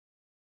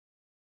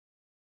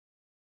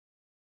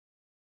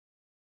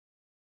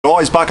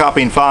Guys, Buck up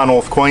in far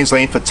north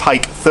Queensland for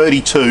take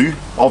 32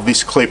 of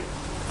this clip,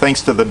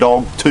 thanks to the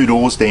dog 2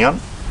 doors down,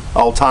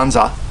 old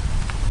Tunza.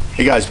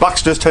 He goes,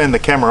 Buck's just turned the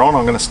camera on,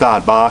 I'm going to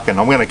start barking.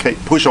 I'm going to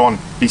push on.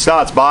 He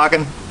starts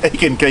barking, he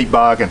can keep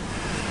barking.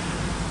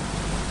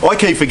 I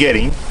keep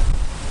forgetting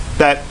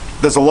that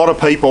there's a lot of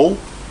people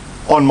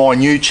on my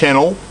new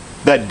channel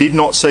that did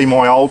not see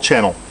my old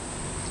channel.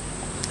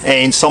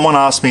 And someone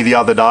asked me the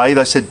other day,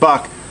 they said,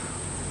 Buck,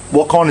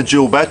 what kind of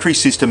dual battery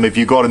system have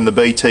you got in the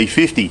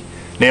BT50?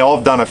 Now,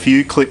 I've done a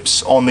few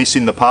clips on this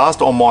in the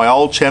past on my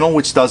old channel,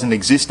 which doesn't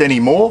exist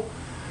anymore,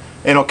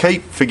 and I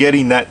keep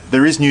forgetting that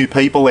there is new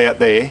people out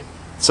there,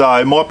 so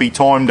it might be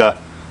time to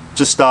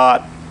just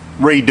start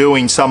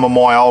redoing some of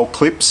my old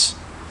clips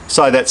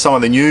so that some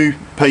of the new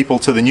people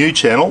to the new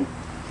channel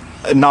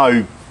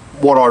know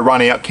what I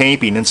run out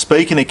camping. And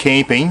speaking of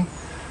camping,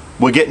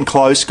 we're getting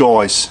close,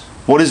 guys.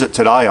 What is it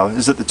today?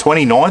 Is it the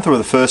 29th or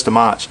the 1st of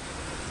March?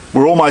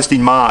 We're almost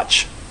in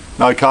March,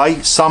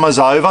 okay? Summer's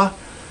over.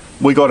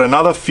 We got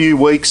another few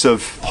weeks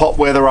of hot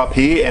weather up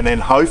here, and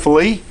then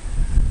hopefully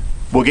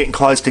we're getting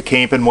close to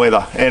camping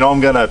weather. And I'm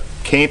going to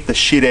camp the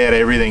shit out of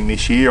everything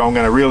this year. I'm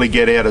going to really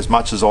get out as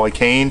much as I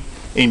can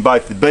in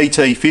both the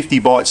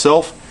BT50 by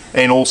itself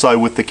and also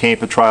with the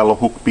camper trailer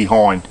hook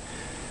behind.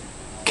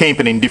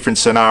 Camping in different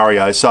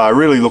scenarios, so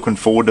really looking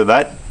forward to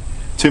that.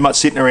 Too much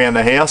sitting around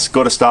the house,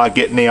 got to start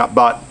getting out,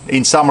 but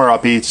in summer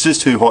up here it's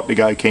just too hot to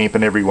go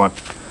camping, everyone.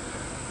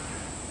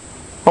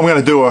 I'm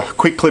going to do a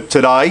quick clip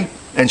today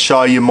and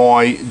show you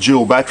my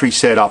dual battery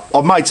setup.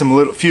 I've made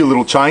few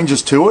little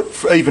changes to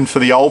it, even for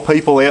the old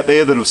people out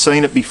there that have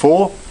seen it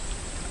before.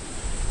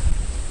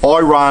 I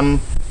run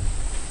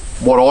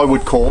what I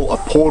would call a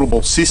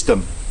portable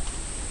system.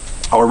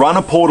 I run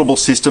a portable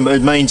system.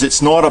 It means it's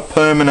not a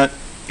permanent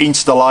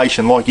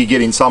installation like you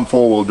get in some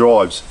four-wheel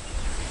drives.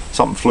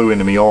 Something flew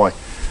into my eye.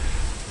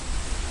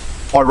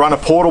 I run a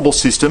portable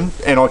system,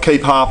 and I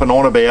keep harping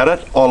on about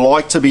it. I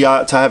like to be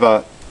able to have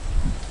a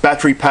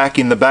battery pack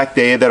in the back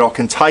there that I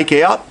can take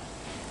out.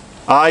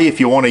 If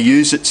you want to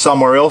use it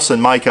somewhere else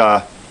and make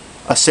a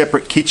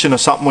separate kitchen or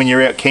something when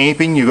you're out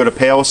camping, you've got a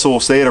power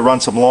source there to run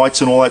some lights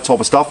and all that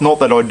type of stuff. Not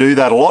that I do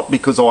that a lot,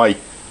 because I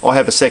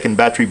have a second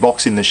battery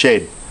box in the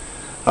shed.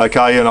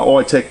 Okay, an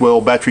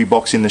Itechworld battery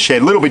box in the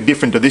shed. A little bit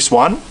different to this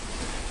one,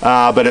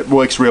 but it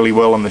works really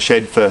well in the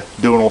shed for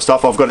doing all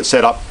stuff. I've got it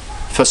set up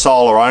for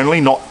solar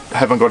only,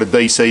 haven't got a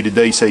DC to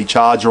DC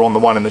charger on the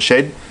one in the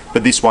shed,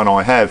 but this one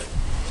I have.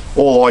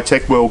 All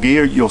Itechworld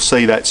gear, you'll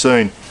see that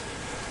soon.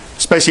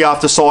 Especially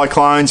after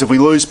cyclones, if we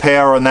lose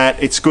power on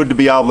that, it's good to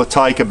be able to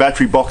take a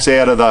battery box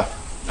out of the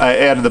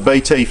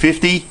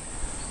BT50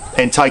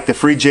 and take the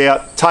fridge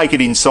out, take it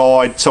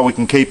inside so we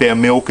can keep our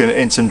milk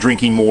and some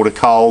drinking water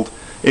cold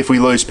if we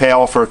lose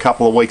power for a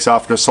couple of weeks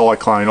after a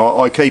cyclone.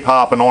 I keep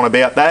harping on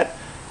about that,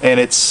 and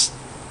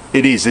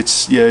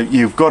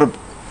you've got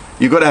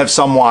to have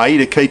some way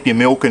to keep your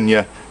milk and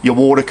your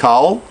water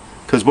cold,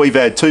 because we've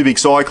had 2 big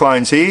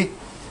cyclones here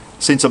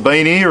since I've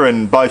been here,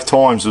 and both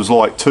times it was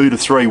like 2 to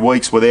 3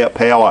 weeks without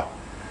power.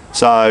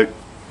 So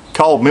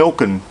cold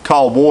milk and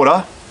cold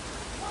water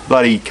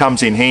bloody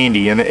comes in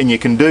handy, and you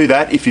can do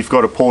that if you've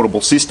got a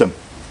portable system.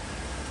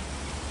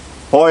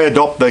 I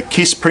adopt the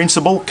KISS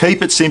principle,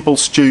 keep it simple,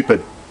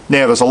 stupid.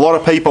 Now, there's a lot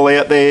of people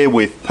out there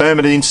with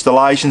permanent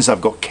installations.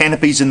 They've got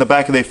canopies in the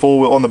back of their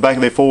on the back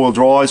of their four-wheel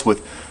drives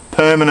with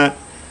permanent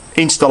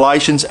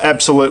installations.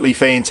 Absolutely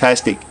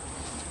fantastic.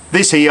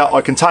 This here,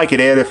 I can take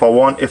it out if I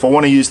want. If I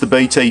want to use the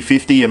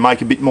BT50 and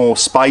make a bit more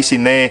space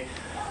in there,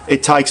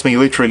 it takes me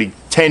literally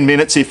 10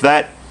 minutes, if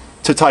that,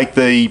 to take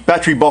the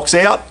battery box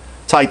out,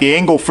 take the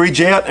angle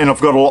fridge out, and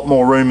I've got a lot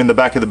more room in the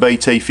back of the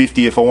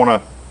BT50 if I want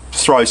to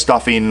throw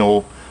stuff in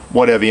or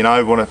whatever, you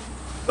know, want to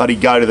bloody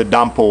go to the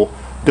dump or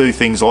do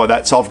things like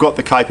that. So I've got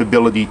the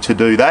capability to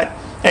do that,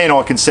 and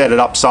I can set it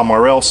up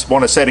somewhere else.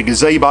 Want to set a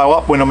gazebo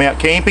up when I'm out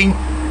camping,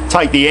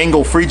 take the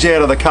angle fridge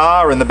out of the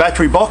car and the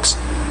battery box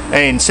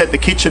and set the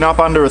kitchen up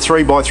under a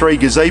 3x3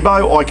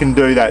 gazebo, I can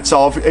do that.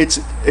 So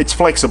it's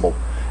flexible,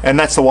 and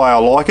that's the way I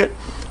like it.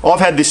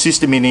 I've had this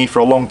system in here for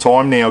a long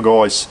time now,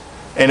 guys,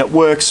 and it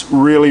works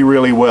really,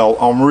 really well.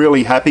 I'm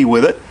really happy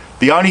with it.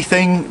 The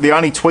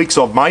only tweaks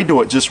I've made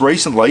to it just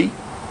recently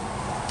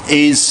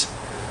is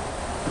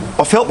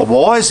I felt the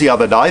wires the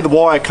other day, the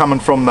wire coming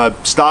from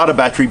the starter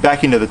battery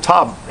back into the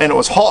tub, and it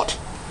was hot.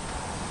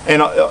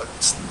 And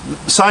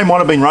same one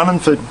I've been running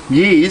for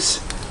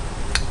years,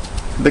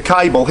 the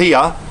cable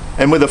here,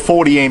 and with a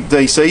 40 amp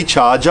DC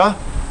charger,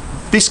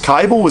 this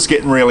cable was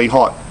getting really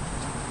hot.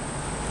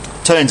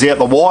 Turns out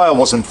the wire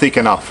wasn't thick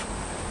enough.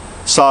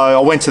 So I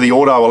went to the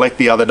auto elect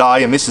the other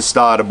day, and this has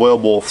started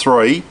World War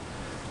III.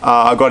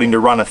 I got him to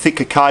run a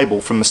thicker cable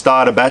from the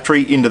starter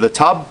battery into the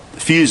tub,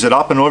 fuse it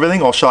up and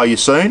everything. I'll show you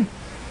soon.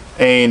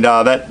 And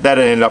that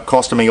ended up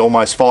costing me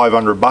almost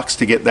 $500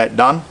 to get that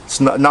done.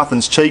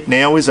 Nothing's cheap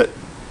now, is it?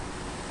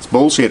 It's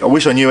bullshit. I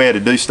wish I knew how to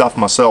do stuff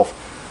myself.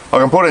 I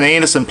can put an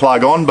Anderson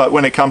plug on, but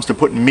when it comes to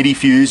putting MIDI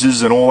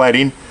fuses and all that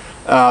in,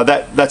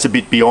 that's a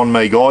bit beyond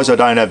me, guys. I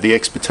don't have the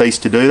expertise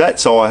to do that,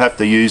 so I have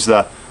to use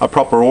a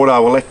proper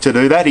auto elect to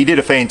do that. He did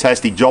a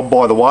fantastic job,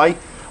 by the way.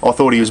 I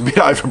thought he was a bit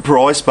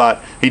overpriced,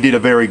 but he did a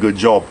very good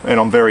job, and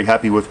I'm very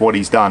happy with what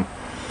he's done.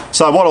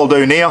 So what I'll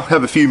do now,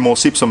 have a few more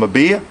sips on my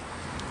beer,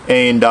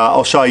 and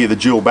I'll show you the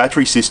dual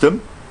battery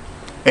system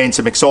and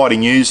some exciting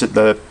news at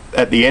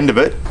the end of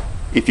it.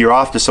 If you're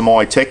after some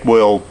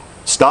Itechworld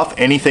stuff,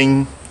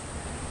 anything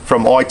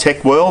from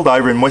Itechworld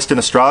over in Western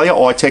Australia,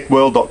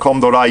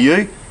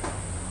 itechworld.com.au.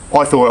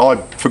 I thought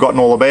I'd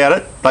forgotten all about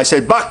it. They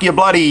said, Buck, your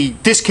bloody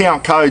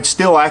discount code's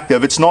still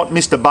active. It's not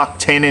Mr. Buck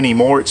 10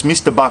 anymore, it's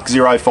Mr. Buck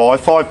 05,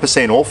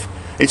 5% off.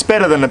 It's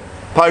better than a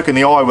poke in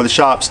the eye with a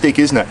sharp stick,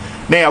 isn't it?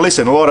 Now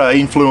listen, a lot of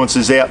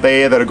influencers out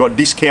there that have got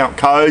discount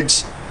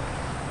codes,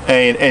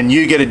 and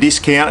you get a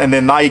discount and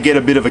then they get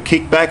a bit of a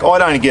kickback. I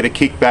don't get a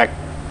kickback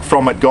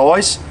from it,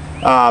 guys.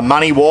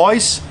 Money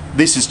wise,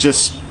 this is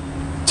just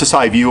to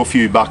save you a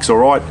few bucks,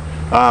 alright?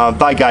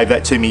 They gave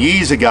that to me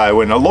years ago,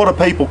 and a lot of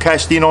people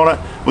cashed in on it.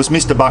 Was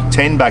Mr. Buck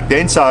 10 back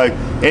then. So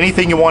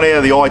anything you want out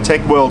of the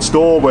Itechworld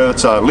store, whether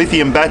it's a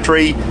lithium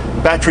battery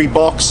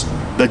box,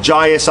 the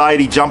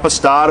JS80 jumper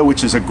starter,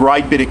 which is a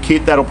great bit of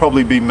kit, that'll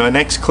probably be my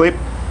next clip.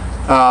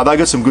 They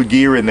got some good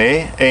gear in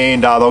there,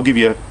 and they'll give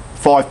you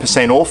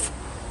 5% off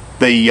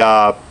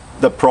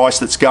the price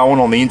that's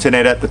going on the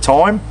internet at the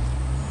time.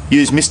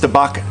 Use Mr.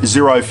 Buck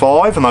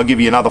 05 and they'll give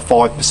you another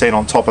 5%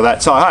 on top of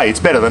that. So hey, it's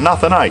better than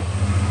nothing, eh?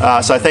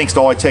 So thanks to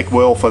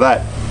Itechworld for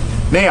that.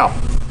 Now,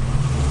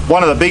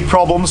 one of the big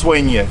problems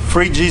when your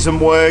fridge isn't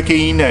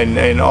working,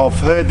 and I've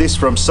heard this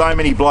from so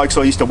many blokes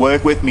I used to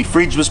work with, my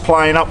fridge was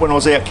playing up when I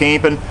was out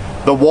camping.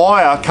 The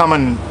wire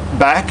coming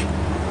back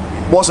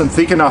wasn't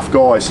thick enough,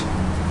 guys.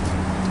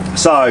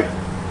 So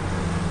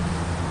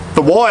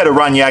the wire to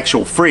run your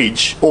actual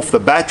fridge off the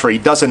battery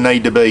doesn't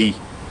need to be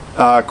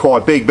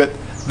quite big, but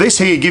this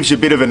here gives you a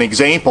bit of an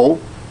example.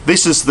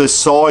 This is the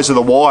size of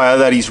the wire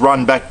that he's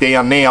run back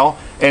down now,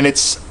 and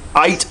it's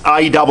 8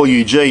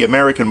 AWG,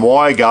 American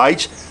wire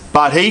gauge,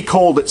 but he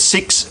called it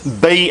 6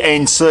 B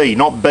and C,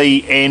 not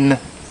BN,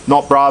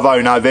 not Bravo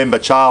November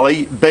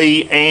Charlie,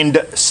 B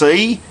and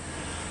C,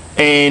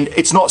 and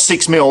it's not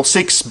 6 mil.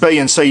 6 B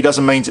and C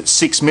doesn't mean it's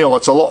 6 mil,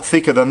 it's a lot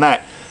thicker than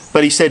that.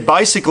 But he said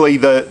basically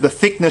the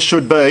thickness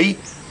should be,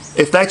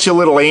 if that's your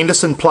little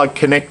Anderson plug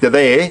connector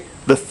there,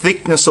 the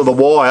thickness of the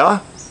wire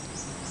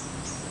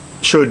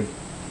should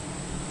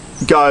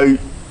go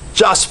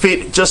just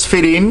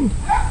fit in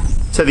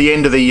to the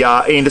end of the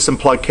Anderson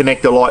plug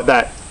connector like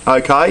that,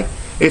 okay?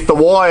 If the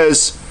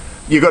wires,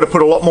 you've got to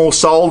put a lot more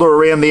solder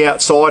around the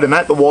outside, and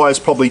that the wire's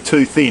probably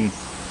too thin,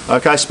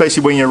 okay?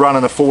 Especially when you're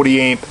running a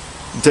 40 amp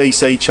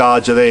DC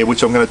charger there,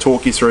 which I'm going to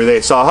talk you through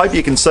there. So I hope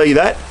you can see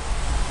that.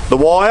 The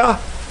wire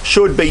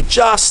should be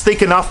just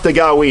thick enough to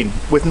go in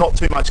with not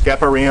too much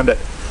gap around it.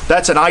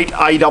 That's an 8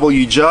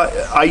 AWG.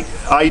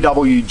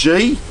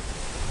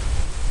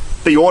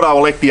 The auto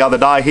elect the other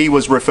day, he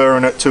was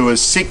referring it to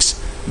as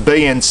 6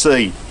 B and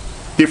C.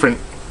 Different.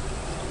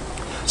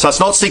 So it's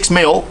not 6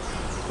 mil,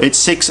 it's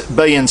 6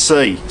 B and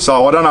C.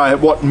 So I don't know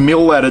what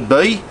mil that'd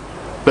be,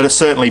 but it's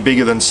certainly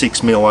bigger than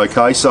 6 mil,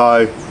 okay?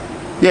 So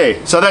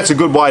yeah, so that's a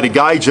good way to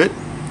gauge it.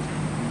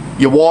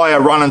 Your wire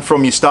running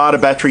from your starter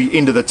battery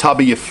into the tub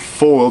of your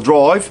four-wheel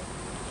drive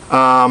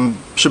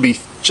should be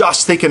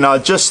just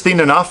thin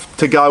enough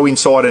to go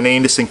inside an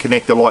Anderson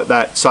connector like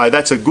that. So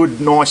that's a good,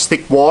 nice,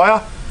 thick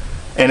wire,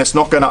 and it's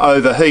not going to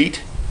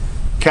overheat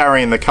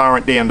carrying the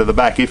current down to the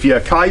back. If you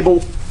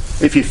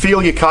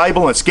feel your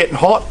cable and it's getting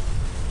hot,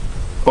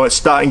 or it's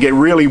starting to get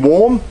really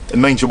warm, it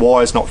means your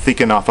wire's not thick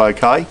enough,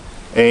 okay?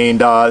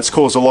 And it's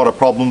caused a lot of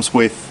problems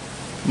with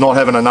not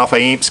having enough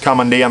amps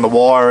coming down the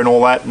wire and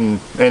all that, and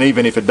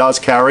even if it does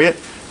carry it,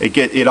 it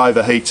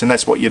overheats, and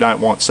that's what you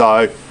don't want.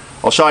 So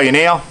I'll show you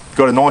now.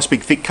 Got a nice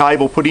big thick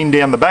cable put in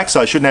down the back,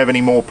 so I shouldn't have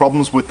any more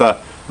problems with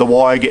the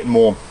wire getting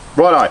warm.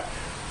 Righto,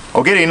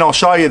 I'll get in, I'll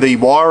show you the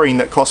wiring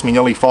that cost me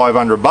nearly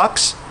 500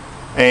 bucks,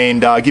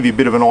 and give you a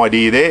bit of an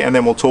idea there, and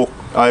then we'll talk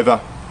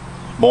over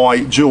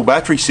my dual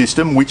battery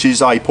system, which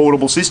is a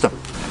portable system.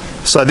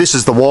 So this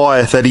is the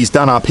wire that he's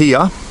done up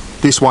here,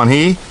 this one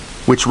here,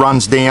 which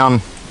runs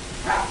down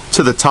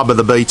to the tub of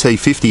the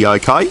BT50,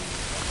 okay,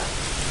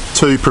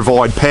 to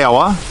provide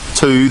power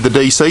to the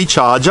DC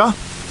charger,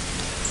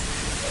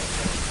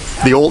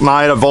 the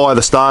alternator via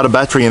the starter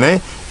battery in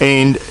there.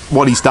 And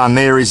what he's done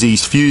there is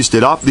he's fused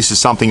it up. This is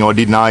something I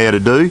didn't know how to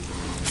do.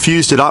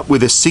 Fused it up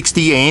with a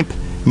 60 amp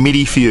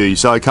MIDI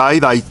fuse, okay?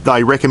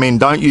 They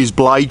recommend don't use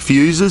blade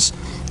fuses,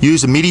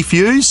 use a MIDI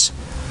fuse,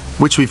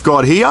 which we've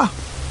got here,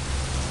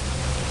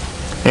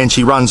 and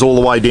she runs all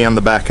the way down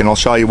the back, and I'll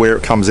show you where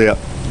it comes out.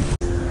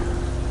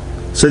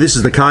 So this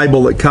is the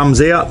cable that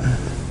comes out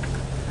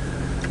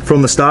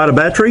from the starter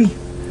battery.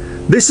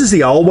 This is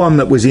the old one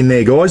that was in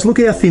there, guys. Look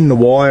how thin the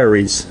wire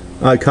is,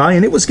 okay?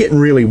 And it was getting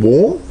really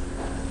warm,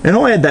 and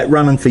I had that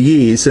running for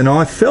years, and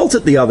I felt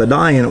it the other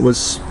day, and it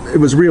was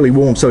really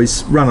warm. So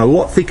he's run a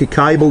lot thicker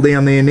cable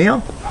down there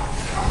now,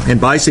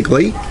 and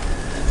basically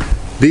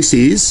this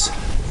is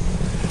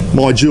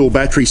my dual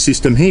battery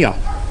system here.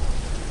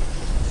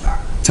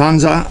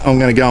 Tunza. I'm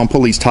going to go and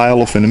pull his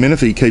tail off in a minute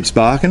if he keeps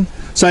barking.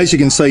 So as you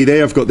can see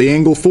there, I've got the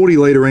angle, 40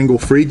 litre angle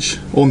fridge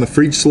on the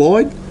fridge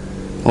slide.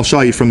 I'll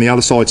show you from the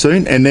other side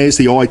soon. And there's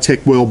the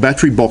Itechworld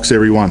battery box,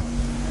 everyone.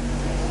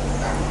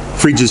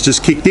 Fridge has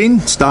just kicked in,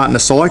 starting to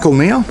cycle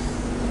now.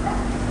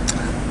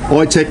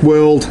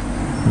 Itechworld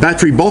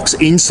battery box.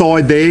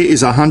 Inside there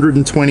is a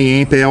 120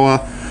 amp hour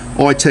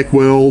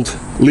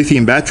Itechworld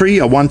lithium battery,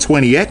 a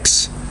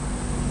 120X.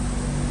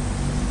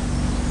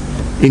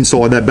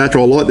 Inside that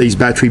battery, I like these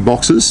battery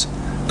boxes.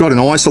 Got an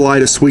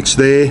isolator switch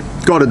there,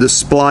 got a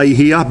display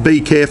here. Be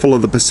careful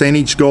of the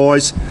percentage,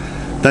 guys.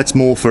 That's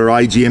more for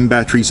AGM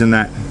batteries and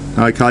that.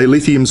 Okay,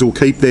 lithiums will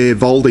keep their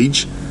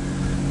voltage,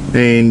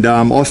 and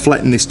I've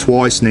flattened this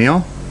twice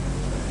now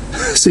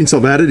since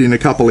I've had it in a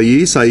couple of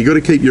years, so you've got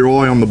to keep your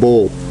eye on the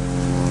ball.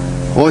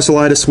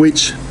 Isolator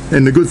switch,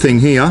 and the good thing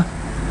here,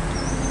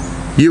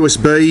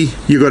 USB,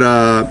 you've got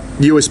a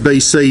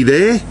USB-C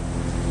there,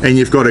 and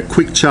you've got a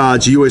quick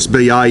charge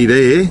USB-A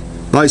there.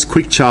 Those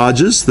quick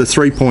charges, the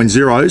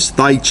 3.0s,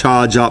 they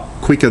charge up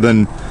quicker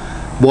than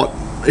what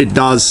it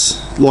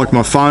does, like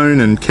my phone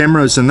and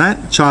cameras and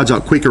that, charge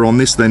up quicker on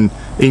this than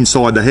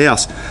inside the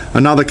house.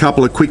 Another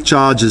couple of quick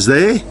charges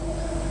there.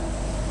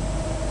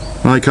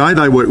 Okay,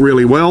 they work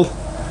really well.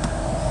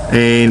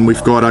 And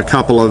we've got a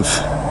couple of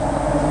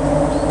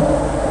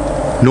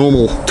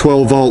normal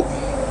 12 volt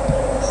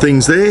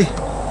things there.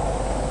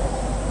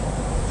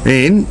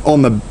 And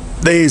on the,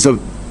 there's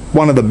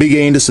one of the big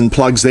Anderson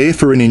plugs there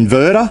for an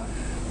inverter.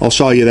 I'll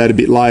show you that a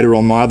bit later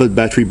on my other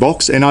battery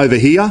box. And over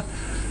here,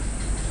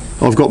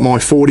 I've got my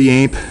 40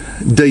 amp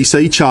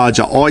DC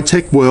charger.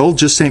 Itechworld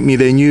just sent me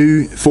their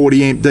new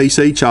 40 amp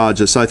DC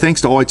charger. So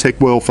thanks to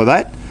Itechworld for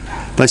that.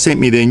 They sent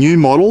me their new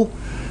model,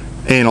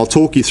 and I'll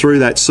talk you through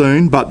that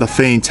soon. But the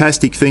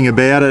fantastic thing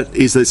about it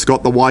is that it's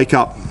got the wake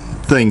up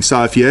thing.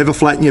 So if you ever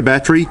flatten your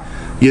battery,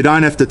 you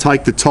don't have to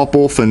take the top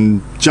off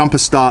and jumper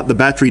start the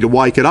battery to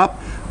wake it up.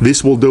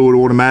 This will do it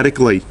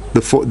automatically, the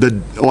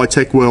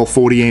Itechworld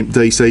 40 amp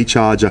DC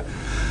charger.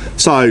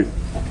 So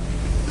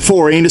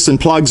 4 Anderson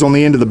plugs on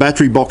the end of the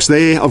battery box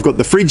there. I've got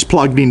the fridge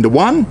plugged into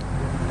one,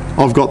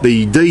 I've got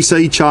the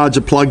DC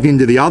charger plugged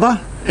into the other,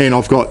 and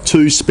I've got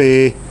 2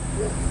 spare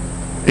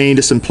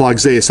Anderson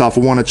plugs there. So if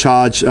I want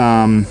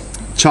to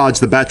charge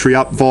the battery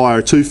up via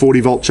a 240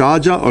 volt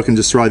charger, I can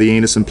just throw the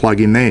Anderson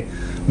plug in there.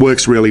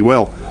 Works really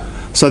well.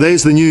 So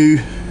there's the new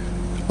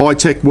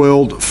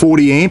Itechworld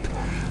 40 amp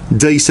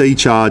DC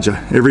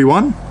charger,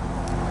 everyone.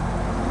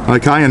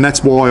 Okay, and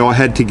that's why I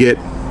had to get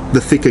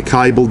the thicker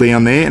cable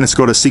down there, and it's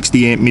got a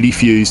 60 amp MIDI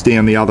fuse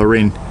down the other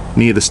end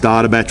near the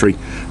starter battery.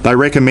 They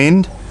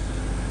recommend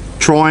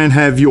try and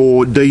have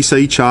your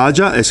DC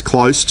charger as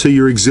close to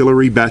your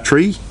auxiliary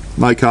battery,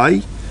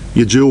 okay,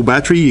 your dual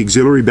battery,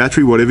 auxiliary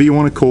battery, whatever you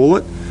want to call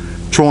it.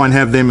 Try and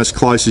have them as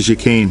close as you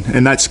can,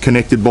 and that's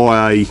connected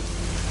by a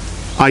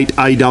 8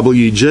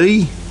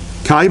 AWG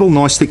cable,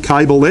 nice thick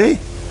cable there.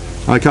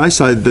 Okay,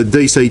 so the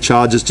DC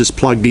charger's just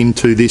plugged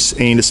into this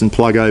Anderson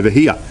plug over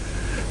here.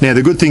 Now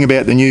the good thing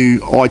about the new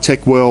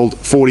Itechworld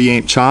 40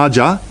 amp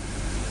charger,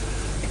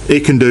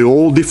 it can do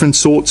all different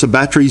sorts of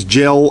batteries,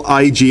 gel,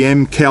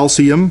 AGM,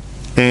 calcium,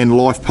 and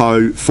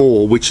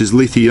LiFePO4, which is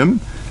lithium,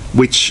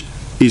 which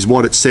is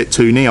what it's set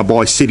to now.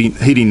 By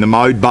hitting the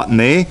mode button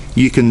there,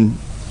 you can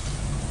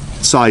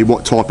say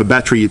what type of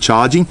battery you're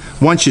charging.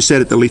 Once you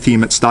set it to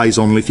lithium, it stays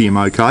on lithium,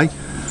 okay?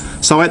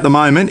 So at the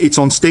moment it's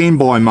on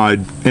standby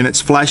mode, and it's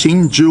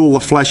flashing, dual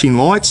flashing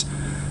lights.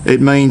 It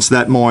means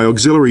that my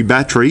auxiliary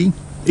battery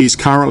is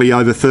currently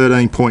over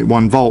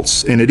 13.1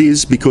 volts, and it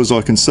is because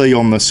I can see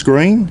on the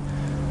screen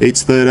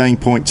it's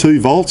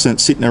 13.2 volts and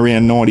it's sitting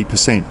around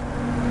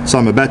 90%.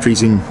 So my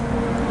battery's in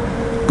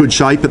good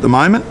shape at the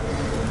moment.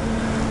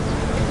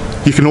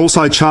 You can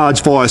also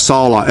charge via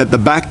solar. At the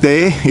back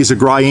there is a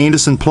grey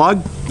Anderson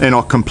plug, and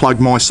I can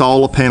plug my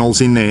solar panels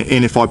in there,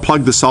 and if I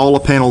plug the solar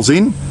panels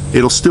in,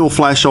 it'll still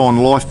flash on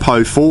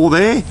LiFePO4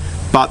 there,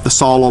 but the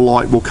solar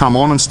light will come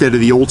on instead of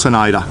the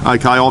alternator.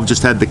 Okay, I've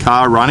just had the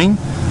car running,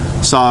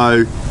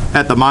 so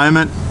at the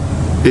moment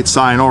it's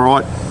saying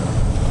alright,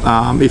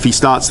 if he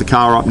starts the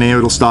car up now,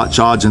 it'll start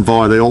charging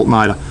via the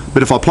alternator.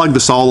 But if I plug the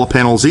solar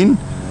panels in,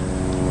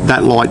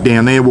 that light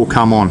down there will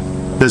come on.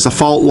 There's a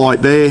fault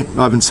light there,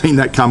 I haven't seen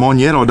that come on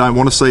yet, I don't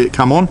want to see it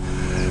come on.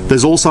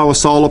 There's also a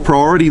solar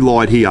priority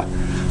light here.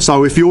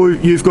 So if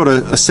you've got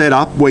a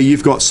setup where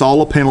you've got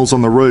solar panels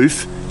on the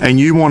roof, and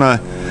you want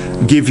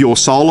to give your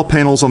solar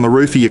panels on the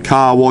roof of your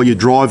car while you're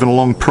driving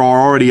along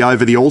priority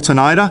over the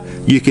alternator,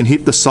 you can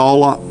hit the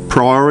solar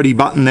priority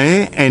button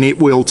there, and it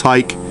will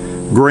take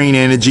green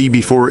energy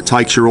before it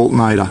takes your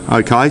alternator.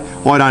 Okay,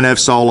 I don't have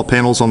solar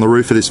panels on the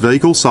roof of this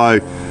vehicle, so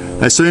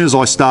as soon as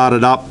I start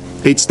it up,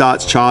 it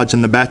starts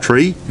charging the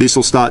battery. This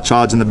will start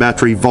charging the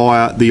battery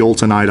via the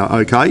alternator,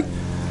 okay?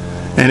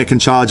 And it can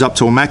charge up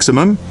to a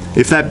maximum.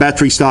 If that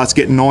battery starts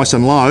getting nice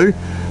and low,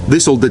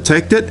 this will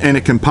detect it, and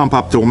it can pump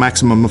up to a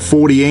maximum of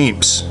 40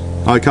 amps,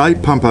 okay?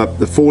 Pump up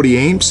the 40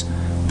 amps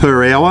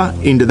per hour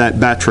into that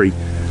battery.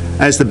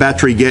 As the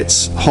battery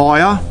gets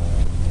higher,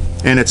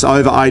 and it's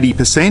over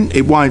 80%,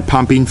 it won't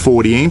pump in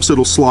 40 amps.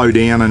 It'll slow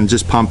down and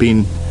just pump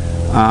in,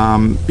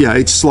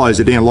 it slows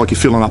it down like you're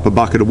filling up a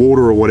bucket of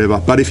water or whatever.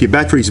 But if your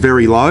battery's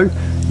very low,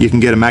 you can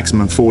get a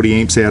maximum 40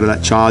 amps out of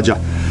that charger.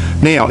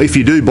 Now, if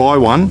you do buy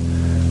one,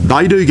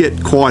 they do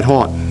get quite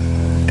hot,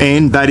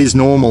 and that is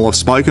normal. I've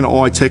spoken to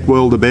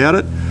Itechworld about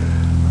it.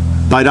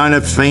 They don't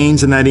have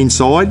fans and that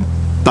inside.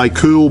 They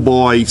cool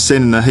by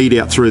sending the heat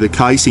out through the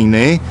casing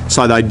there,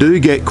 so they do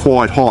get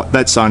quite hot.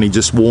 That's only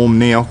just warm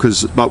now,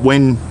 but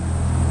when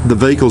the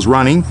vehicle's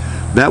running,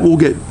 that will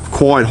get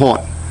quite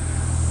hot,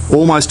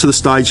 almost to the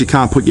stage you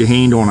can't put your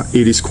hand on it.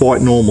 It is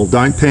quite normal.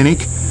 Don't panic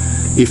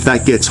if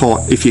that gets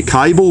hot. If your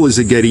cable is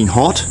getting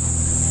hot,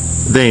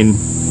 then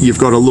you've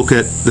got to look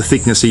at the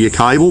thickness of your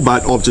cable,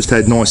 but I've just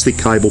had nice thick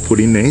cable put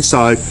in there.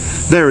 So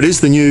there it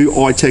is, the new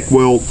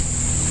Itechworld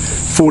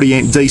 40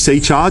 amp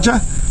DC charger.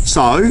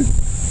 So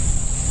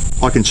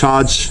I can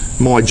charge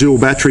my dual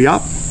battery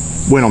up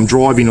when I'm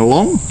driving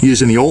along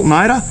using the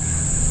alternator,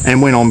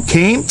 and when I'm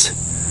camped,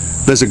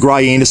 there's a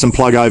grey Anderson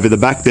plug over the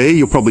back there.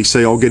 You'll probably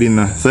see, I'll get in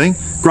the thing,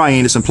 grey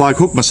Anderson plug,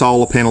 hook my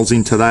solar panels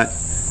into that,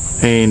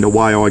 and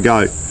away I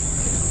go.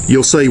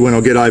 You'll see when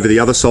I get over the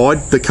other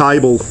side, the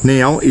cable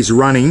now is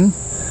running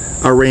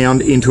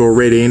around into a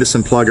red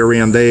Anderson plug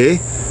around there,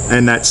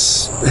 and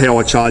that's how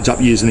I charge up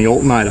using the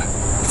alternator.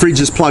 Fridge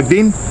is plugged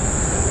in,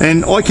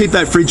 and I keep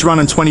that fridge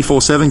running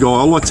 24/7, guy.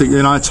 I like to,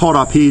 it's hot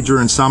up here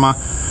during summer.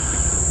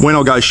 When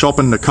I go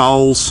shopping to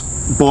Coles,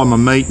 buy my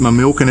meat, my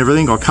milk and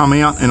everything, I come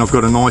out and I've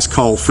got a nice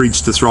cold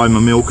fridge to throw my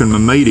milk and my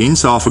meat in.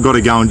 So if I've got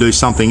to go and do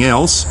something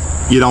else,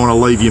 you don't want to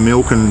leave your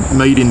milk and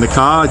meat in the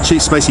car,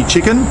 especially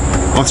chicken,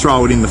 I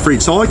throw it in the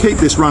fridge. So I keep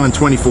this running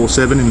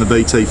 24/7 in the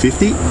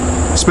BT50,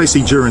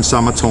 especially during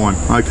summertime,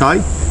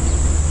 okay?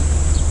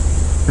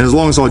 And as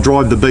long as I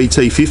drive the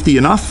BT50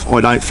 enough,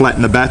 I don't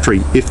flatten the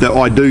battery. If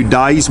I do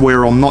days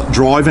where I'm not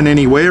driving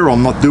anywhere,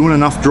 I'm not doing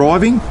enough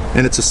driving,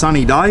 and it's a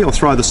sunny day, I'll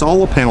throw the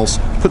solar panels,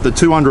 put the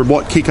 200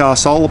 watt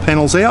kick-ass solar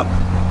panels out,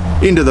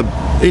 into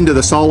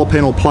the solar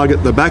panel plug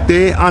at the back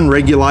there,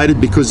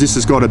 unregulated, because this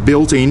has got a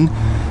built-in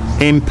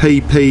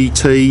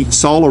MPPT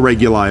solar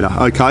regulator.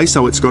 Okay,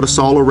 so it's got a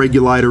solar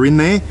regulator in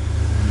there.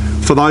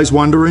 For those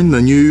wondering,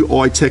 the new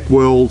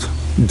Itechworld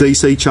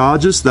DC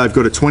chargers, they've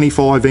got a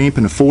 25 amp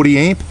and a 40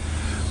 amp.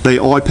 They're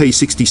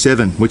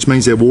IP67, which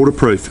means they're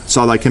waterproof,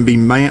 so they can be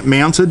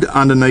mounted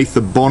underneath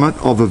the bonnet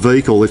of a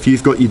vehicle. If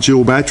you've got your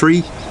dual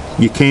battery,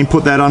 you can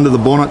put that under the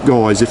bonnet,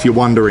 guys, if you're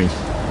wondering.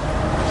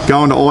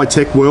 Go into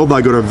Itechworld,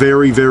 they've got a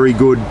very, very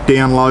good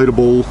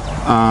downloadable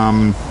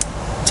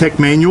tech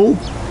manual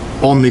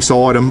on this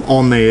item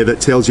on there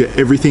that tells you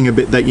everything a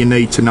bit that you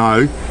need to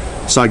know.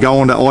 So go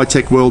on to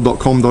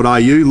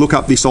itechworld.com.au, look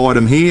up this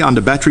item here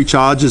under battery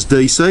chargers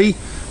DC,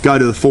 go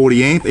to the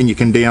 40 amp, and you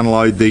can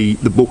download the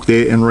book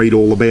there and read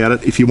all about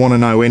it if you want to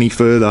know any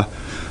further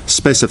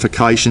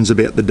specifications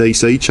about the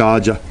DC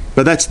charger.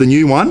 But that's the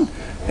new one,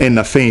 and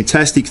the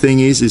fantastic thing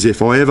is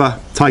if I ever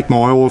take my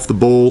eye off the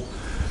ball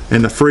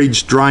and the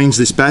fridge drains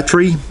this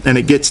battery and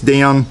it gets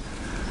down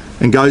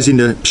and goes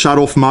into shut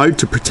off mode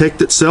to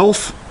protect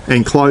itself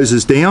and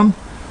closes down,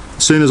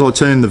 as soon as I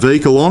turn the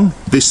vehicle on,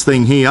 this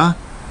thing here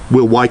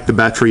will wake the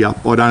battery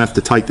up. I don't have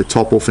to take the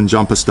top off and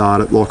jumper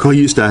start it like I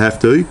used to have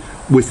to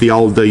with the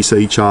old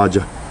DC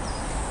charger.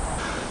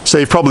 So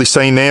you've probably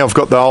seen now I've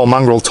got the old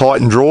Mongrel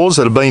Titan drawers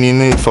that have been in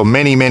there for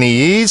many, many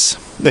years.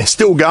 They're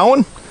still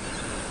going,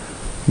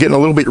 getting a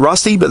little bit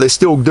rusty, but they're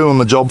still doing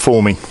the job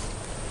for me,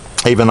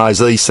 even though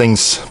these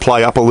things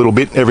play up a little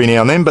bit every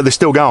now and then, but they're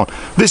still going.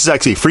 This is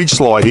actually a fridge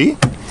slide here,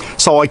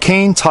 so I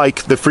can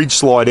take the fridge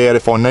slide out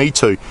if I need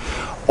to.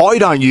 I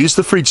don't use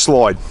the fridge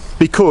slide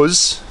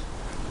because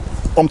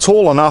I'm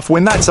tall enough.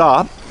 When that's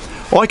up,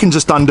 I can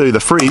just undo the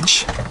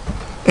fridge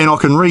and I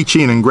can reach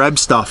in and grab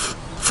stuff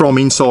from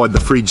inside the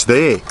fridge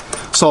there.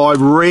 So I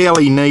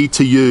rarely need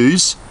to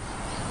use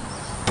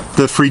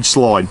the fridge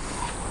slide.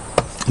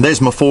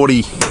 There's my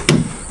 40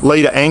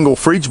 litre angle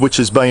fridge, which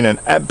has been an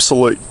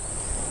absolute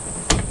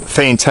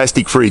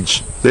fantastic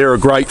fridge. They're a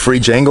great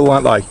fridge angle,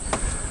 aren't they?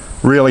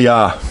 Really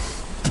are.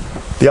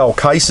 The old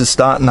case is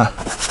starting to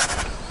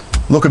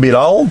look a bit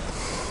old,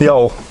 the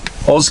old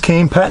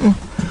Ozcam pattern.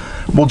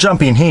 We'll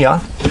jump in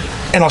here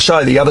and I'll show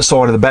you the other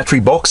side of the battery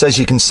box. As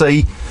you can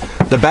see,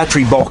 the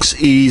battery box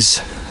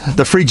is,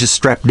 the fridge is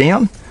strapped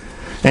down,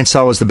 and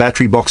so is the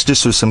battery box,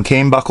 just with some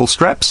cam buckle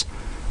straps.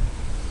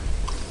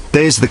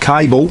 There's the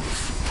cable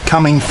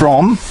coming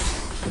from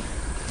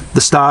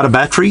the starter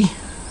battery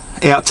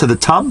out to the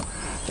tub,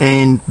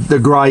 and the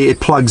grey, it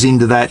plugs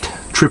into that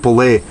triple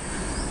there.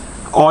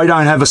 I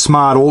don't have a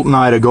smart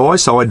alternator,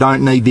 guys, so I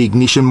don't need the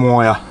ignition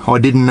wire. I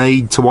didn't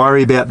need to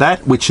worry about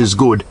that, which is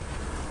good.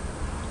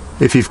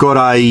 If you've got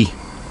a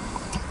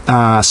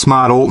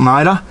smart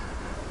alternator,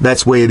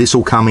 that's where this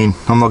will come in.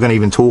 I'm not going to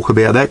even talk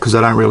about that because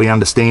I don't really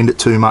understand it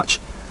too much.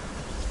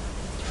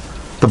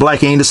 The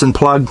black Anderson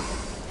plug,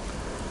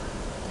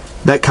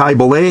 that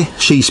cable there,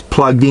 she's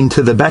plugged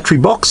into the battery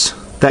box.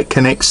 That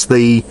connects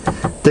the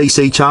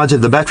DC charger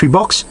to the battery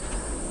box.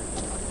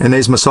 And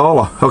there's my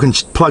solar. I can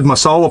plug my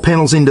solar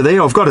panels into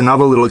there. I've got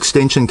another little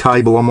extension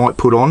cable I might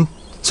put on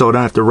so I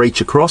don't have to reach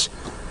across.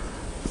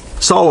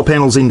 Solar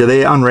panels into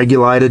there,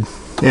 unregulated,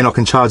 and I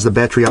can charge the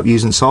battery up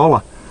using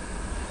solar.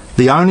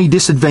 The only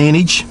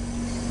disadvantage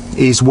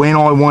is when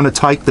I want to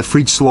take the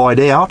fridge slide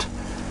out,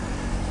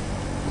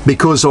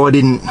 because I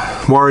didn't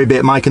worry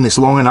about making this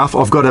long enough,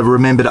 I've got to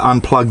remember to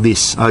unplug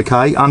this,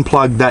 okay?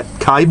 Unplug that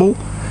cable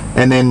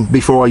and then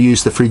before I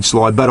use the fridge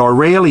slide. But I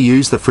rarely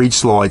use the fridge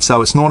slide,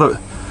 so it's not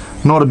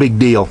a big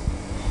deal.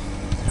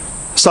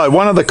 So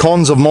one of the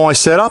cons of my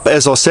setup,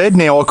 as I said,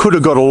 now I could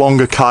have got a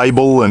longer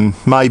cable and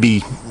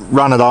maybe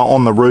run it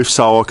on the roof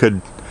so I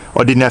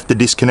didn't have to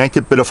disconnect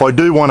it, but if I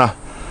do want to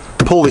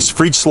pull this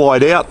fridge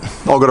slide out,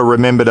 I've got to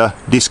remember to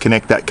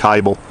disconnect that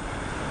cable.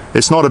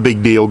 It's not a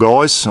big deal,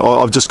 guys.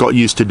 I've just got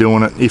used to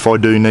doing it if I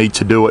do need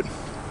to do it.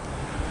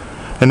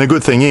 And the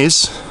good thing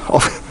is,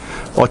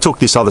 I took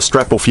this other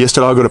strap off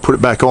yesterday. I've got to put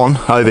it back on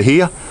over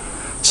here.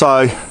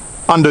 So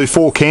undo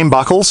 4 cam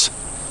buckles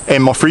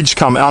and my fridge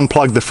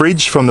unplug the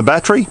fridge from the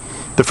battery.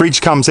 The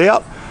fridge comes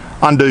out,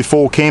 undo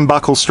 4 cam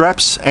buckle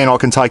straps, and I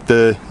can take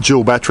the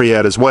dual battery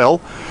out as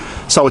well.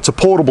 So it's a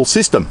portable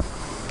system,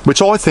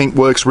 which I think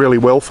works really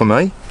well for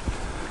me.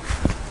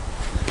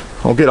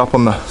 I'll get up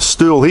on the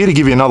stool here to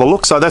give you another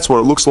look. So that's what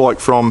it looks like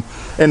from,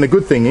 and the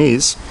good thing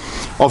is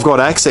I've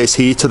got access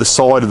here to the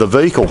side of the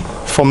vehicle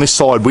from this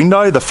side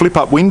window, the flip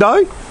up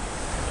window.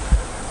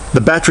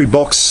 The battery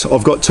box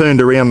I've got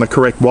turned around the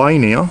correct way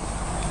now,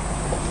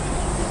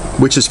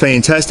 which is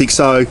fantastic.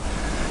 So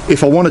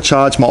if I want to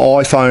charge my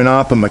iPhone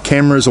up and my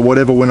cameras or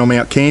whatever when I'm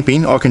out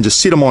camping, I can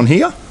just sit them on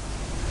here,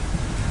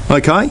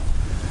 okay,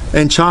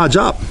 and charge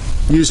up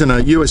using a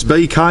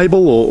USB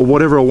cable or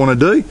whatever I want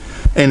to do.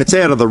 And it's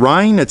out of the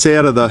rain, it's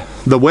out of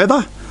the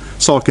weather,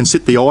 so I can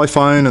sit the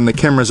iPhone and the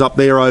cameras up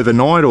there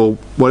overnight or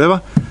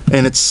whatever,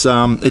 and it's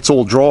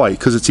all dry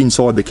because it's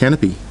inside the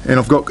canopy, and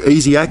I've got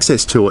easy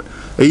access to it,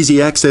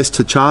 easy access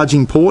to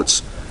charging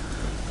ports.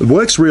 It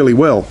works really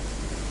well.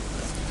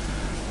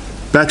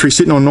 Battery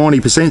sitting on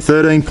 90%,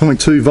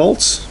 13.2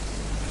 volts.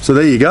 So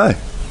there you go.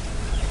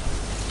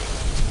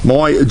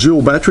 My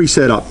dual battery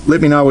setup.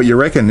 Let me know what you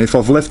reckon. If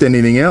I've left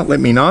anything out, let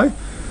me know.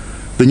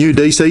 The new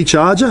DC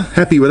charger,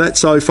 happy with that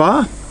so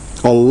far.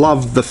 I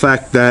love the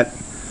fact that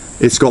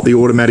it's got the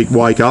automatic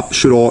wake up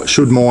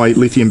should my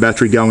lithium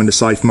battery go into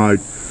safe mode.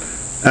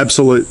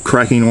 Absolute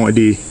cracking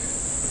idea.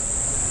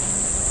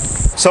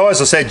 So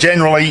as I said,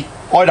 generally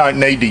I don't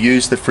need to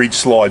use the fridge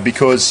slide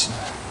because,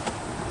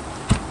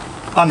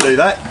 undo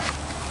that,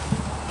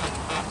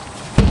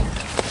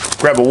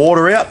 grab a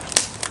water out,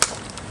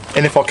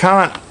 and if I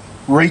can't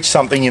reach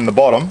something in the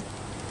bottom,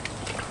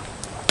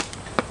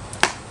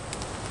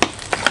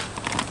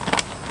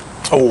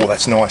 oh,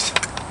 that's nice.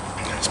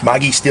 It's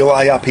muggy still,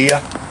 up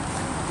here.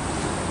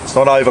 It's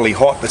not overly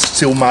hot, but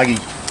still muggy.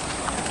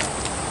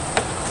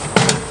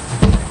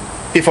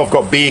 If I've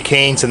got beer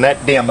cans and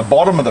that down the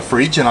bottom of the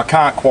fridge and I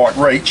can't quite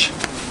reach,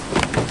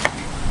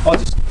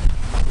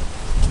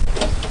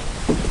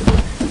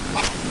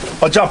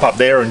 I jump up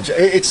there and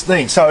it's the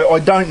thing. So I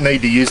don't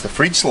need to use the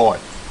fridge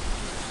slide.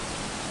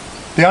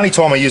 The only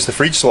time I use the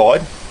fridge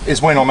slide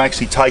is when I'm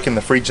actually taking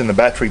the fridge and the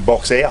battery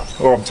box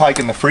out, or I'm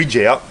taking the fridge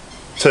out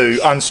to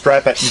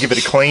unstrap it and give it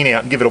a clean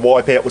out and give it a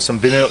wipe out with some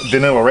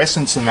vanilla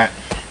essence and that.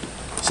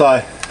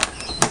 So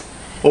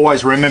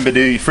always remember to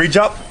do your fridge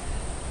up,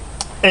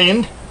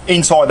 and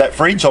inside that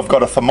fridge I've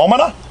got a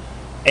thermometer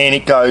and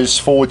it goes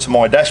forward to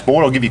my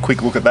dashboard. I'll give you a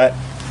quick look at that.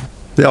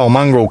 The old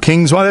Mongrel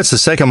Kings one, that's the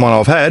second one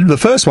I've had. The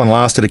first one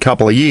lasted a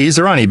couple of years.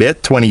 They're only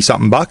about 20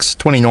 something bucks,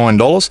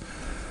 $29.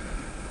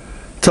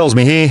 Tells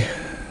me here,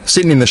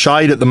 sitting in the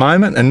shade at the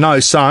moment and no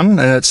sun,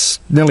 and it's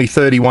nearly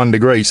 31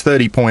 degrees,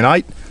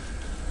 30.8.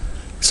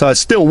 So it's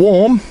still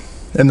warm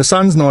and the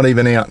sun's not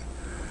even out.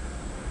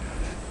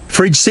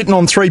 Fridge sitting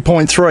on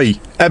 3.3,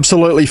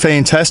 absolutely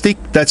fantastic.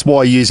 That's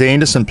why I use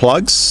Anderson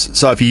plugs.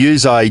 So if you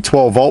use a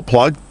 12 volt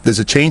plug, there's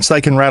a chance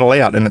they can rattle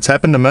out, and it's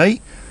happened to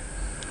me.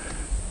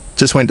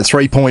 Just went to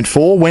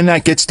 3.4. When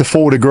that gets to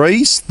 4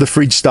 degrees, the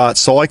fridge starts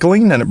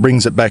cycling and it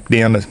brings it back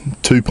down to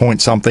 2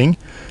 point something.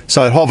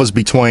 So it hovers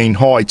between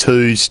high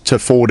 2s to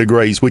 4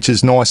 degrees, which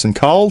is nice and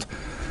cold.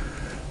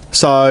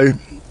 So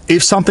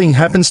if something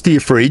happens to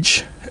your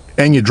fridge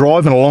and you're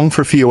driving along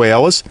for a few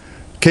hours,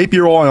 keep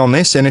your eye on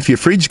this, and if your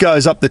fridge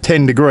goes up to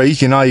 10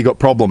 degrees, you know you've got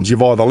problems.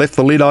 You've either left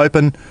the lid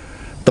open,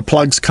 the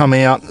plugs come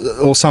out,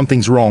 or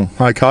something's wrong,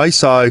 okay?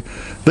 So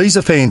these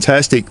are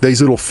fantastic,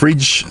 these little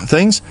fridge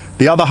things.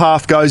 The other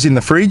half goes in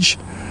the fridge,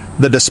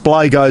 the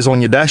display goes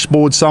on your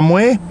dashboard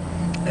somewhere,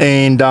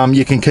 and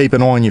you can keep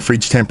an eye on your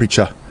fridge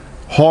temperature.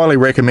 Highly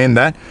recommend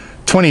that.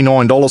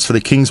 $29 for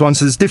the Kings one.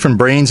 So there's different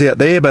brands out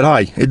there, but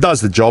hey, it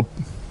does the job.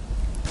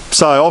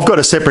 So I've got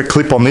a separate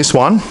clip on this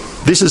one.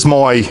 This is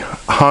my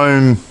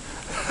home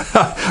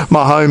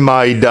my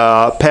homemade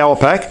power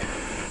pack,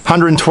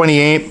 120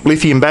 amp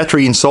lithium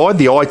battery inside,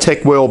 the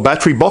Itechworld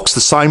battery box,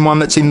 the same one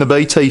that's in the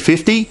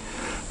BT50.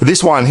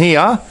 This one here,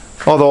 I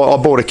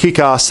bought a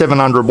kick-ass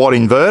 700 watt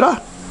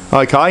inverter,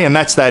 okay, and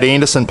that's that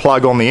Anderson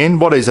plug on the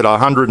end. What is it,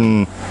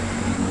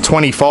 112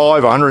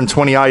 125,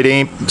 128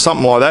 amp,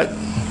 something like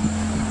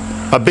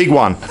that. A big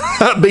one,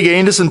 a big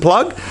Anderson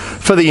plug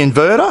for the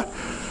inverter.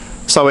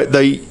 So at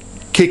the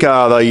kicker,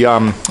 the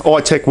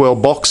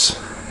Itechworld box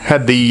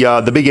had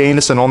the big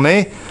Anderson on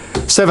there,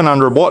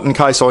 700 watt in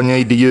case I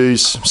need to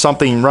use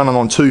something running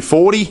on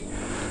 240,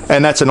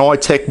 and that's an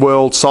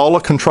Itechworld solar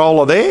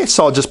controller there.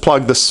 So I just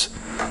plug the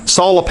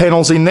solar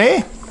panels in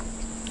there,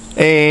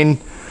 and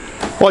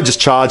I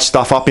just charge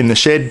stuff up in the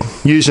shed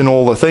using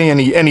all the thing.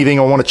 Anything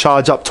I want to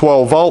charge up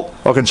 12 volt,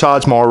 I can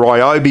charge my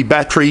Ryobi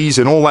batteries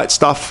and all that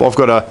stuff. I've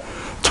got a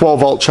 12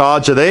 volt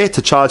charger there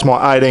to charge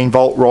my 18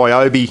 volt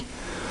Ryobi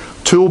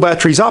tool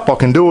batteries up. I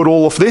can do it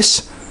all off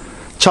this.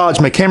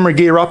 Charge my camera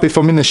gear up if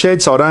I'm in the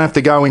shed so I don't have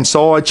to go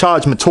inside.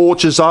 Charge my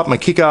torches up, my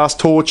kick-ass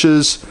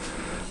torches.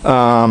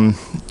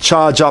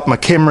 Charge up my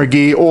camera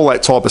gear, all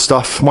that type of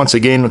stuff. Once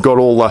again, we've got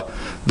all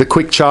the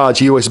quick charge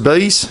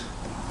USBs.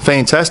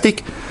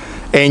 Fantastic.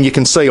 And you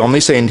can see on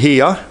this end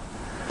here,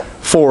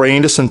 4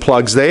 Anderson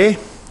plugs there.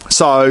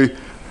 So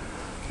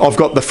I've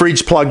got the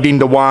fridge plugged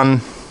into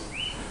one,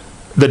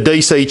 the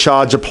DC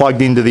charger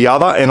plugged into the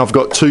other, and I've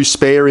got 2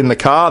 spare in the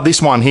car.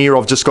 This one here,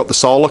 I've just got the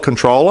solar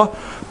controller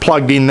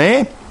plugged in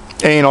there,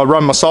 and I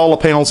run my solar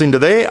panels into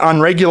there,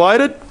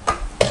 unregulated,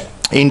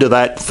 into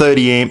that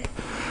 30 amp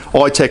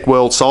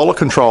Itechworld solar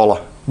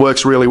controller.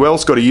 Works really well.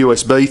 It's got a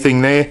USB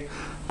thing there.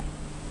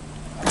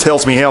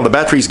 Tells me how the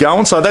battery's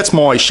going. So that's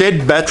my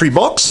shed battery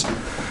box,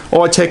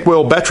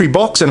 Itechworld battery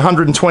box, and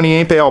 120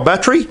 amp hour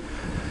battery.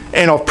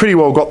 And I've pretty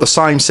well got the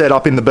same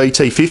setup in the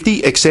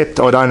BT50, except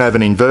I don't have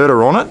an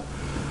inverter on it.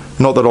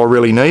 Not that I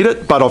really need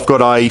it, but I've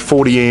got a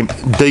 40 amp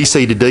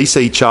DC to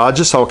DC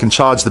charger, so I can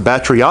charge the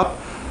battery up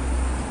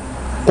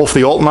off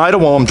the alternator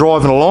while I'm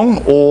driving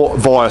along, or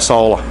via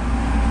solar.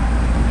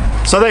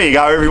 So there you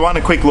go everyone,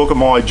 a quick look at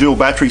my dual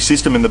battery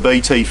system in the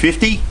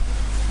BT50.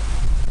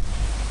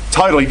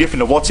 Totally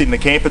different to what's in the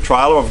camper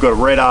trailer. I've got a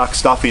Red Arc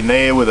stuff in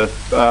there with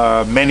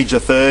a Manager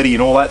 30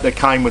 and all that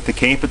came with the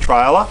camper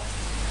trailer.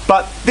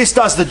 But this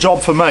does the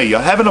job for me.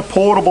 Having a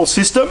portable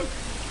system,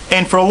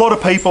 and for a lot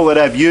of people that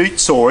have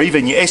utes or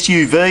even your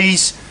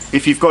SUVs,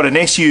 if you've got an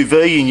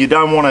SUV and you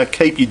don't want to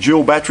keep your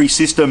dual battery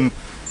system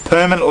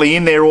permanently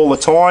in there all the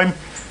time,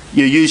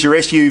 you use your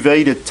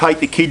SUV to take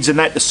the kids and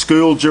that to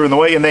school during the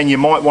week, and then you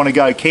might want to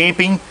go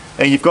camping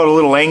and you've got a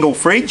little angle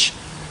fridge.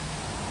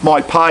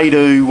 Might pay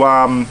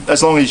to,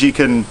 as long as you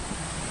can,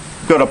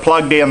 got a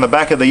plug down the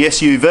back of the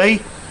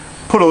SUV,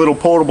 put a little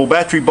portable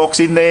battery box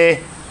in there,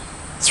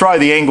 throw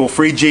the angle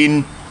fridge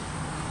in.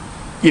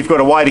 You've got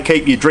a way to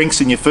keep your drinks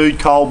and your food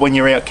cold when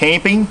you're out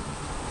camping,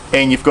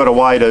 and you've got a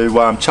way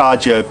to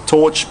charge your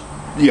torch,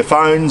 your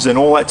phones and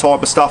all that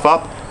type of stuff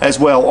up as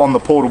well on the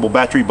portable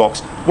battery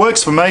box.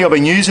 Works for me. I've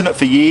been using it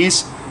for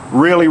years.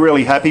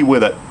 Really happy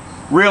with it.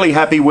 Really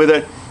happy with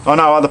it. I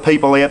know other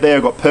people out there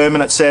have got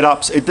permanent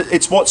setups.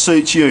 It's what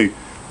suits you.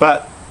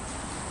 But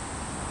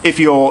if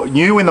you're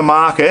new in the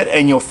market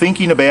and you're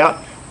thinking about,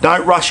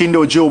 don't rush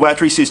into a dual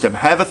battery system.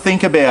 Have a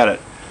think about it.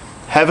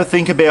 Have a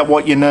think about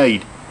what you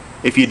need.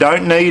 If you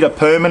don't need a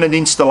permanent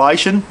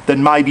installation,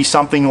 then maybe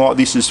something like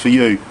this is for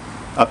you.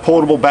 A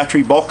portable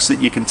battery box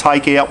that you can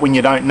take out when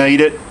you don't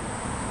need it.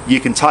 You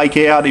can take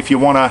out if you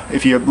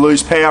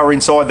lose power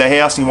inside the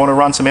house and you want to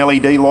run some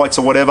LED lights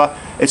or whatever.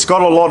 It's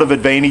got a lot of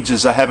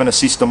advantages of having a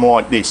system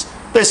like this.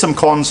 There's some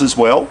cons as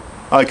well,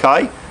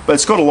 okay, but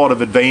it's got a lot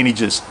of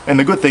advantages. And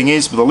the good thing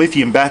is with a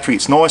lithium battery,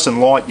 it's nice and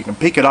light. You can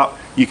pick it up,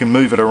 you can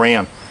move it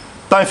around.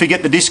 Don't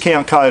forget the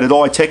discount code at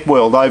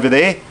Itechworld over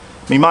there.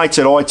 My mates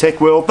at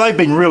Itechworld, they've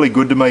been really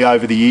good to me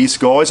over the years,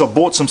 guys. I've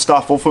bought some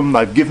stuff off them.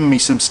 They've given me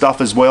some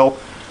stuff as well.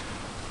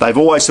 They've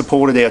always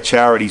supported our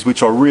charities,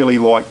 which I really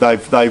like.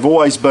 They've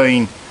always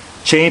been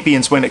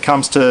champions when it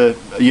comes to,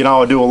 you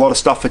know, I do a lot of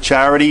stuff for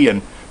charity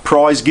and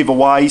prize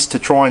giveaways to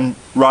try and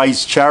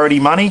raise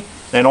charity money.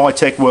 And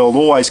Itechworld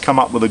always come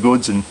up with the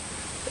goods and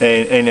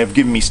have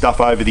given me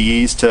stuff over the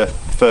years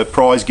for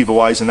prize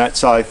giveaways and that.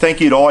 So thank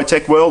you to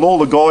Itechworld, all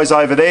the guys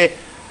over there.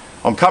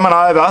 I'm coming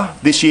over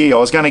this year. I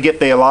was going to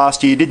get there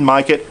last year, didn't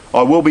make it.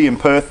 I will be in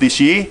Perth this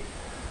year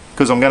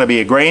because I'm going to be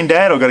a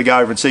granddad. I've got to go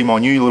over and see my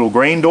new little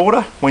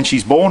granddaughter when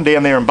she's born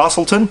down there in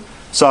Busselton.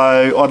 So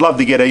I'd love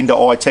to get into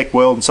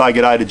Itechworld and say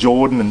good day to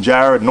Jordan and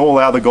Jared and all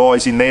the other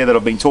guys in there that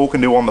I've been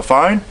talking to on the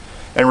phone.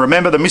 And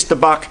remember the Mr.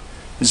 Buck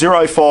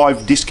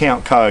 05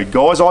 discount code.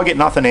 Guys, I get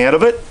nothing out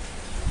of it.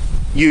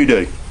 You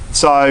do.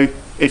 So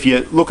if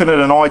you're looking at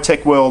an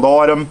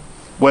Itechworld item,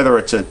 whether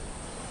it's a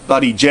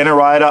bloody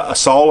generator, a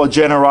solar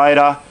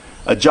generator,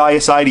 a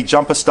JS80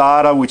 jumper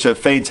starter, which are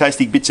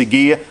fantastic bits of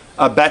gear,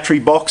 a battery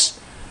box,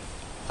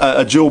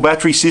 a dual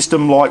battery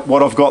system like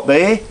what I've got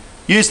there,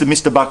 use the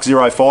Mr. Buck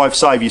 05,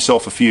 save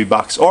yourself a few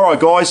bucks. Alright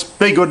guys,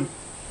 be good,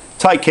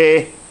 take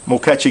care, we'll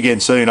catch you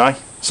again soon, eh?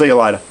 See you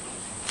later.